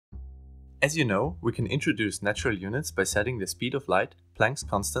As you know, we can introduce natural units by setting the speed of light, Planck's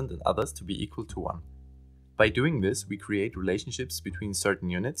constant and others to be equal to 1. By doing this, we create relationships between certain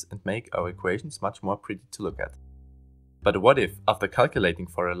units and make our equations much more pretty to look at. But what if, after calculating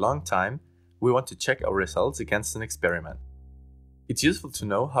for a long time, we want to check our results against an experiment? It's useful to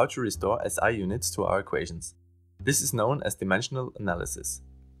know how to restore SI units to our equations. This is known as dimensional analysis.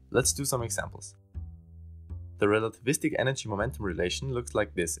 Let's do some examples. The relativistic energy-momentum relation looks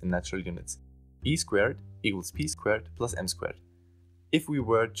like this in natural units. E squared equals p squared plus m squared. If we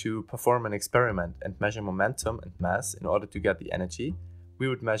were to perform an experiment and measure momentum and mass in order to get the energy, we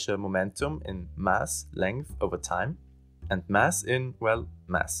would measure momentum in mass, length over time, and mass in, well,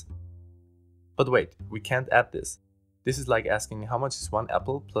 mass. But wait, we can't add this. This is like asking how much is 1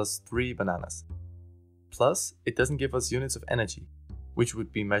 apple plus 3 bananas. Plus, it doesn't give us units of energy, which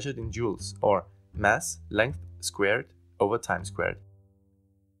would be measured in joules, or mass, length squared over time squared.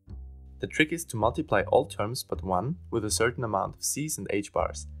 The trick is to multiply all terms but one with a certain amount of c's and h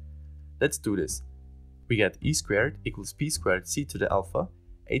bars. Let's do this. We get e squared equals p squared c to the alpha,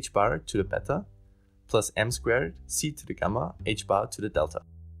 h bar to the beta, plus m squared c to the gamma, h bar to the delta.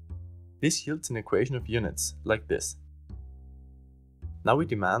 This yields an equation of units, like this. Now we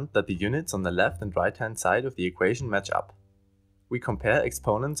demand that the units on the left and right hand side of the equation match up. We compare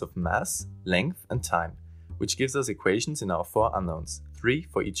exponents of mass, length and time, which gives us equations in our 4 unknowns, 3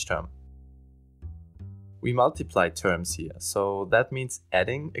 for each term. We multiply terms here, so that means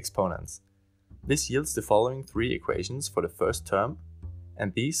adding exponents. This yields the following 3 equations for the first term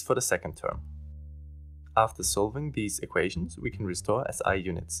and these for the second term. After solving these equations, we can restore SI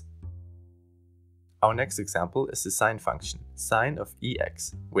units. Our next example is the sine function, sine of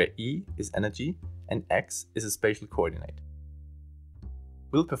Ex, where E is energy and x is a spatial coordinate.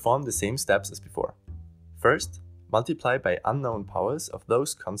 We'll perform the same steps as before. First, multiply by unknown powers of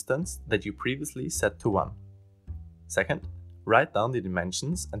those constants that you previously set to 1. Second, write down the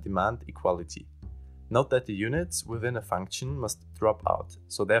dimensions and demand equality. Note that the units within a function must drop out,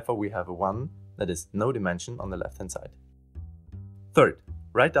 so therefore we have a 1 that is no dimension on the left hand side. Third,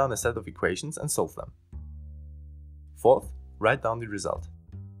 write down a set of equations and solve them. Fourth, write down the result.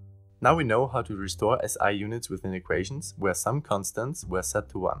 Now we know how to restore SI units within equations where some constants were set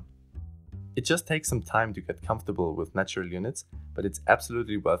to 1. It just takes some time to get comfortable with natural units, but it's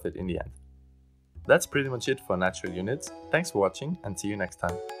absolutely worth it in the end. That's pretty much it for natural units. Thanks for watching and see you next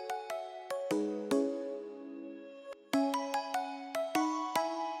time.